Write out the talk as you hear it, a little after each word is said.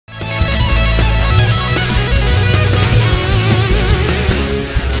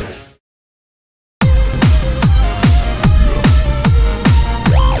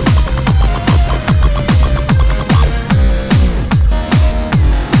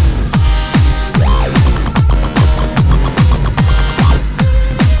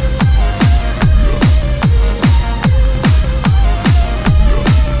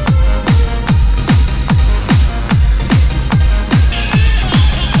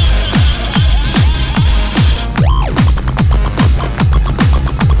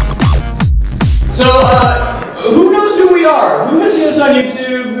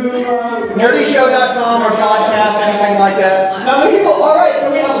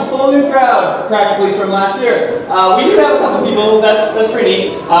practically from last year. We do have a couple people, that's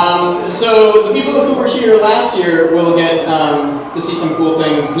pretty neat. So the people who were here last year will get to see some cool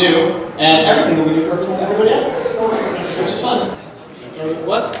things new, and everything will be new for everybody else, which is fun.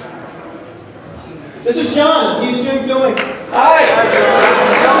 What? This is John, he's doing filming. Hi!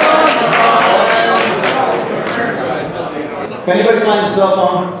 If anybody finds a cell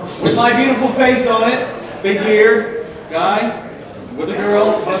phone, With my beautiful face on it, big beard, guy, with a girl,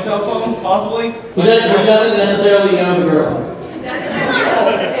 on a cell phone, possibly. Who doesn't necessarily know the girl.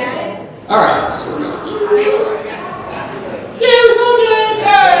 Alright. Yeah, we found it!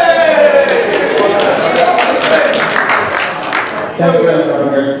 Yay! Thanks for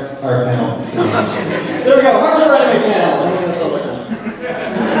our panel. There we go, hardcore anime panel.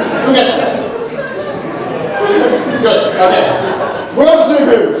 Who gets this? Good, okay. We're on the same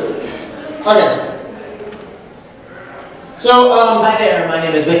page. Okay. So, Hi there, my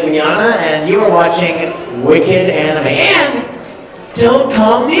name is WickedAnimeReviews, and you are watching Wicked Anime. And don't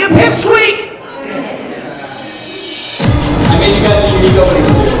call me a pipsqueak! I made you guys a unique opening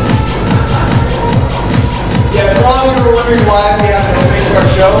too. Yeah, for all of you who are wondering why we have an opening to our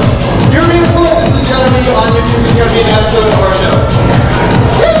show, you're being fooled. This is going to be on YouTube. It's going to be an episode of our show.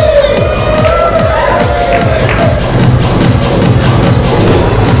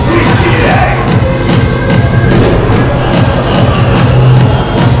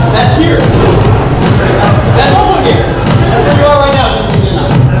 That's here. That's also here. That's where you are right now. Just so you know.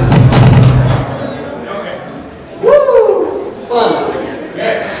 Woo! Fun.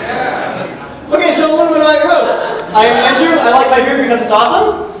 Okay, so a little bit about your host. I am Andrew. I like my beard because it's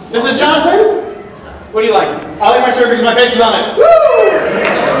awesome. This is Jonathan. What do you like? I like my shirt because my face is on it. Woo!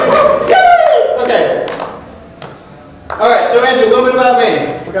 Yay! Okay. Alright, so Andrew, a little bit about me.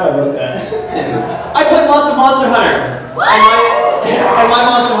 I forgot I wrote that. I play lots of Monster Hunter. And my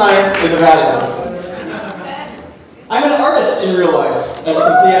Monster Hunter is a badass. I'm an artist in real life. As you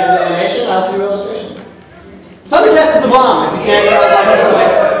can see, I did animation, I also do illustration. Thundercats is the bomb, if you can't tell by just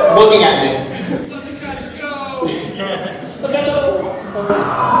like looking at me.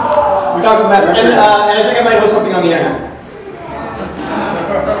 We talked about that, and I think I might host something on the internet.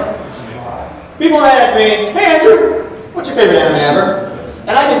 People might ask me, hey Andrew, what's your favorite anime ever?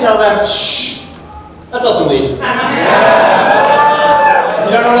 And I can tell them, shh, that's Elfen Lied. If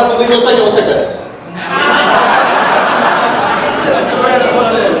you don't know what Elfen Lied looks like, it looks like this.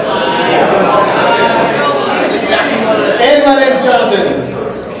 And my name is Jonathan.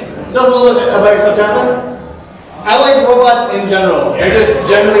 Tell us a little bit about yourself, Jonathan. I like robots in general. They're just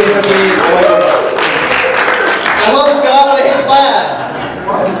generally interesting. I like robots. I love Scott, but I hate Plaid.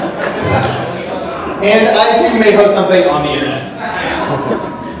 And I too may host something on the internet.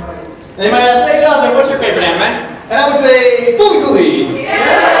 And they might ask, hey Jonathan, what's your favorite anime? And I would say, Fully Cooley.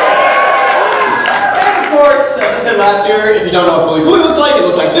 And of course, as I said last year, if you don't know what Fully Cooley looks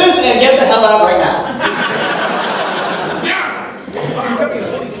like this, and get the hell out right now.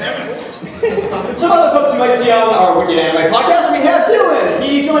 Some other folks you might see on our Wicked Anime podcast, we have Dylan.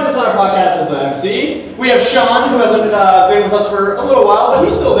 He joined us on our podcast as the MC. We have Sean, who hasn't been with us for a little while, but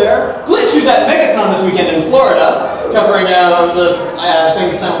he's still there. Glitch, who's at MegaCon this weekend in Florida, covering the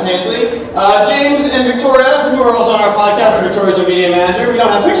things simultaneously. James and Victoria, who are also on our podcast, and Victoria's our media manager. We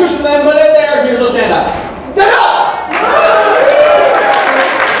don't have pictures for them, but they're there. Here's a stand up. Stand up!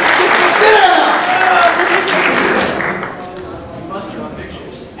 Sit down!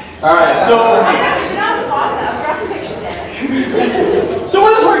 Alright, so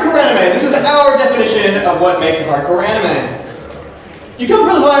what is hardcore anime? This is our definition of what makes a hardcore anime. You come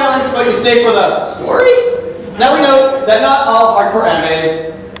for the violence, but you stay for the story? Now we know that not all hardcore animes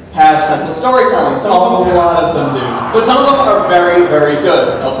have senseless storytelling. Some of them, a lot of them do. But some of them are very, very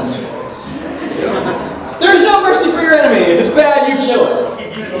good. There's no mercy for your enemy. If it's bad, you kill it.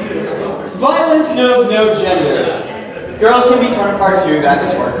 Violence knows no gender. Girls can be torn apart too, that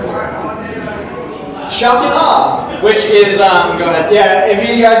is hardcore. Shock and awe, which is, go ahead. Yeah, if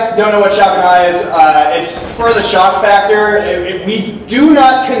you guys don't know what shock and awe is, it's for the shock factor. We do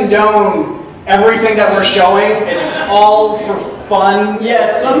not condone everything that we're showing. It's all for fun.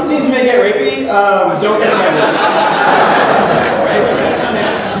 Yes, some scenes may get rapey. Don't get offended.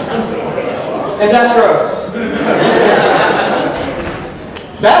 And that's gross.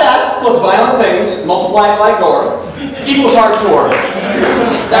 Badass plus violent things multiplied by gore equals hardcore.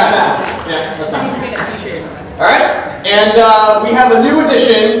 That's math. Yeah, that's math. Alright, and we have a new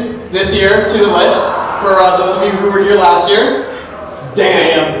addition this year to the list for those of you who were here last year.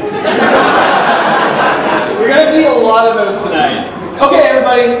 Damn. We're going to see a lot of those tonight. Okay,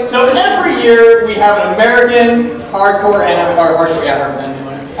 everybody, so every year we have an American hardcore anime,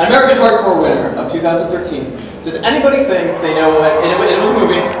 American Hardcore winner of 2013. Does anybody think they know what, it was a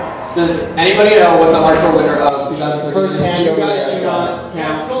movie, does anybody know what the hardcore winner of 2013 First hand, you over guys there. do not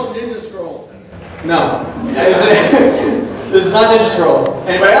Yeah, it's count? called Ninja Scroll. No. This is not Ninja Scroll.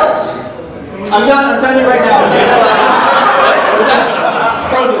 Anybody else? I'm telling you right now. What was that?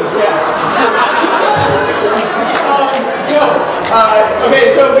 Frozen, yeah.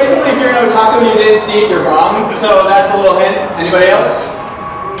 Okay, so basically if you're an otaku and you didn't see it, you're wrong. So that's a little hint. Anybody else?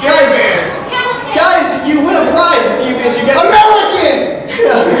 Guys, you win a prize if you get American!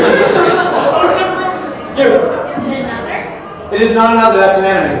 Dude. It is not another, that's an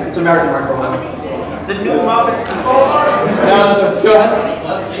anime. It's American Hardcore. The new Muppet. No, go ahead.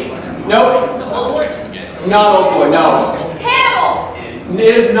 Nope. Not Old Boy, no. Hannibal!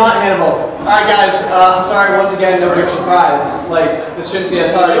 It is not Hannibal. Alright guys, I'm sorry once again, no big surprise. Like, this shouldn't be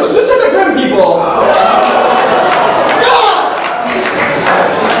as hard. It was Pacific Rim, people!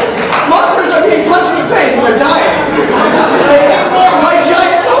 Monsters are being punched in the face and they're dying! By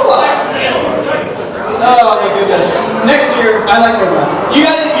giant robots! Oh my goodness. Next year, I like robots. You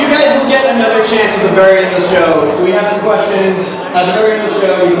guys will get another chance at the very end of the show. We have some questions. At the very end of the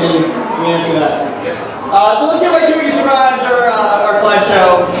show, you can answer that. So let's get right to it. You survived our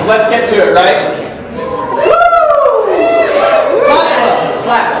slideshow. Let's get to it, right? Woo! Clap for us.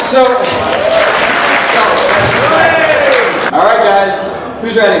 Clap. So, all right, guys.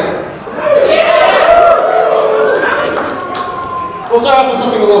 Who's ready? We'll start off with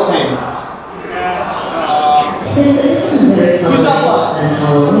something a little tame. This isn't very fun. Who's not plus? Than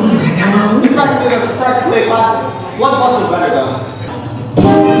Halloween. It's practically a class. One plus was better though.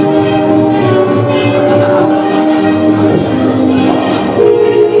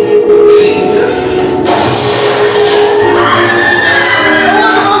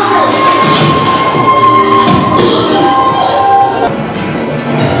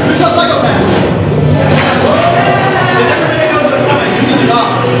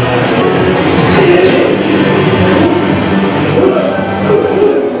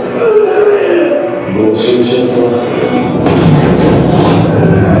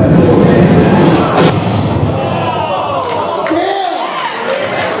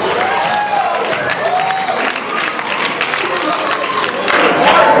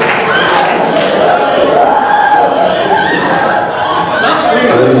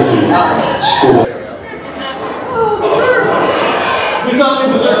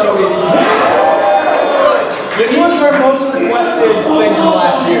 This was our most requested thing from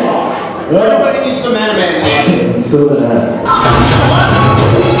last year. Everybody needs some anime. So bad.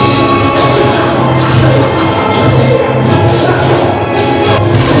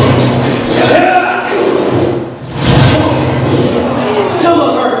 Still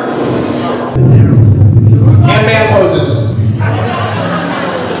love her. And man poses.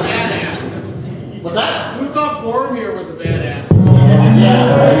 What's that? Who thought Boromir was a badass?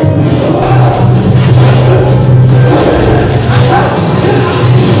 Yeah, right.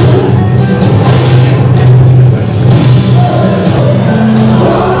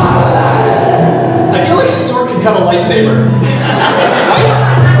 I feel like his sword can cut a lightsaber. Right?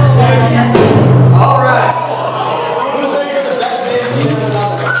 All right. Who's ready for the best dance in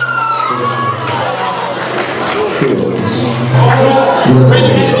another? Raise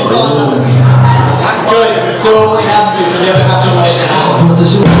your hand if you saw another. Good. So only half of you, so the other half don't like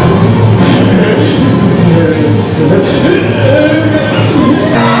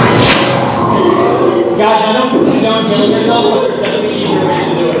Guys, I don't condone killing yourself, but there's definitely easier ways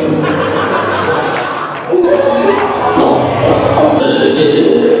to do it.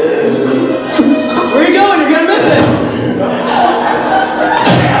 Where are you going? You're gonna miss it!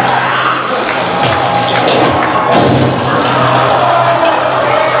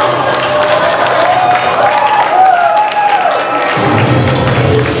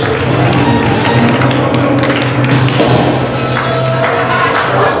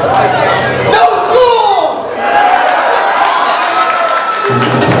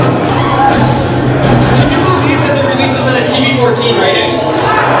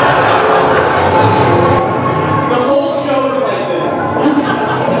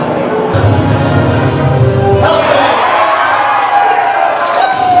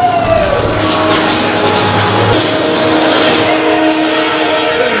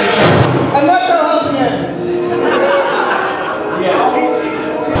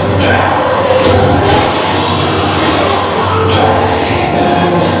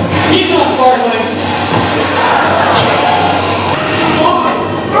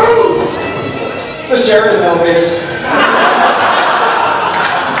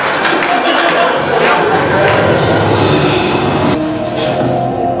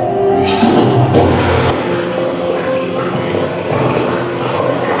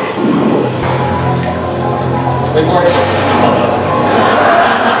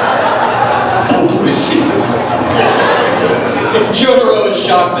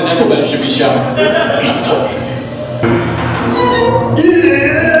 then everybody should be shocked.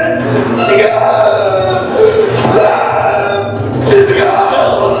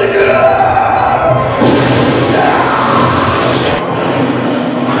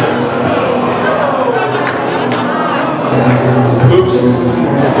 Oops.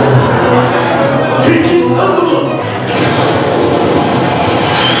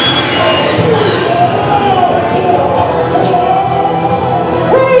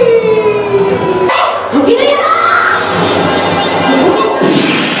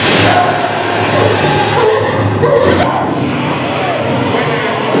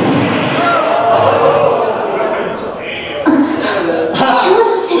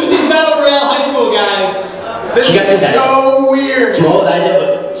 This is so weird.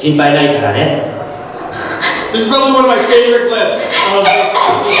 This is probably one of my favorite clips of this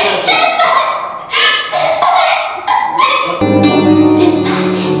session.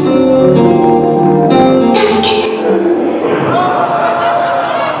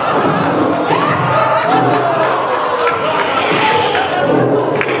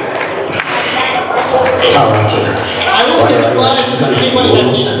 I won't be surprised if anybody has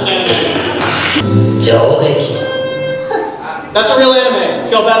seen this anime. That's a real anime.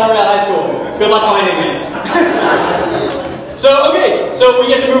 It's called Battle Royale High School. Good luck finding it. So we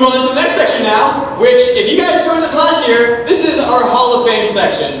get to move on to the next section now, which, if you guys joined us last year, this is our Hall of Fame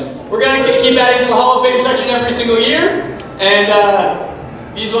section. We're going to keep adding to the Hall of Fame section every single year, and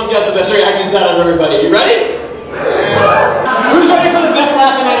these ones got the best reactions out of everybody. You ready? Who's ready for the best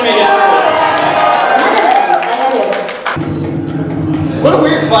laugh in anime history? What a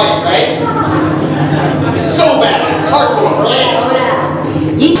weird fight, right? So bad. It's hardcore, right?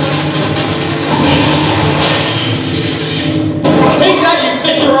 Take that, you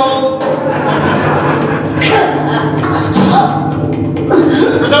 6-year-old!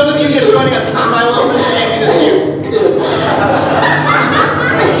 For those of you just joining us, this is my little sister gave me this cue.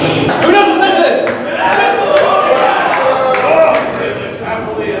 Who knows what this is?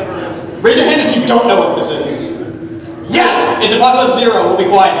 Raise your hand if you don't know what this is. Yes! It's Apocalypse Zero. We'll be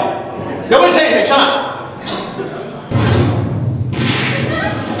quiet. Nobody say anything, Sean.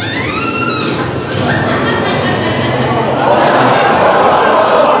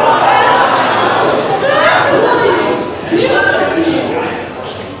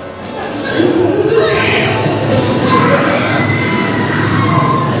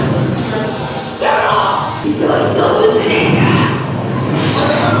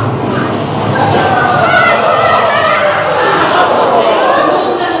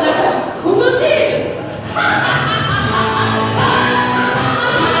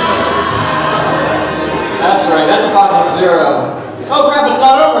 Oh crap, it's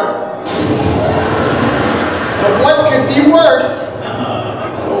not over! But what could be worse?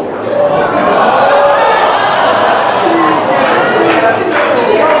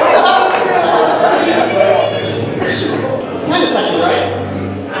 It's kind of sexy, right?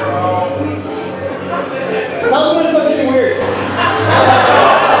 Tell us when it starts getting weird.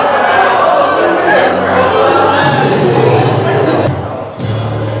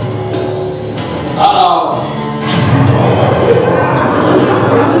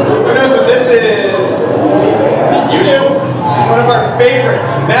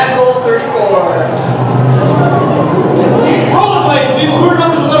 Favorites, Mad Bull 34. Rollerblades, people, who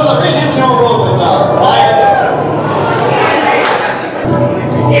remembers what those are? Raise your hand if you know what rollerblades are. Lions.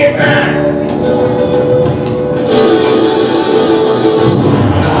 Get back!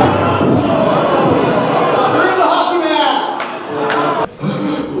 Screw the hockey mask!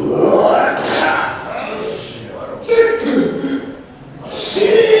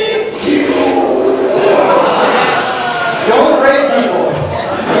 Don't rape people.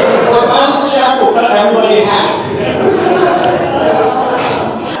 Or violent shackle, but everybody has.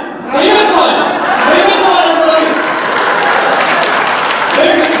 How do you miss one? How do you miss one, everybody?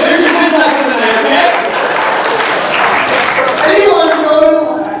 There's your hand back in the night, okay? Anyone go to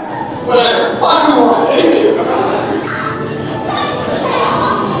whatever. Fuck you all.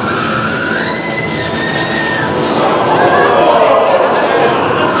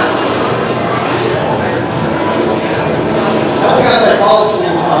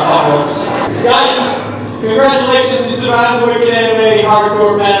 Guys, congratulations, you survived the Wicked Anime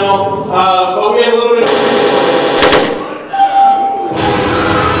Hardcore panel, but we have a little bit of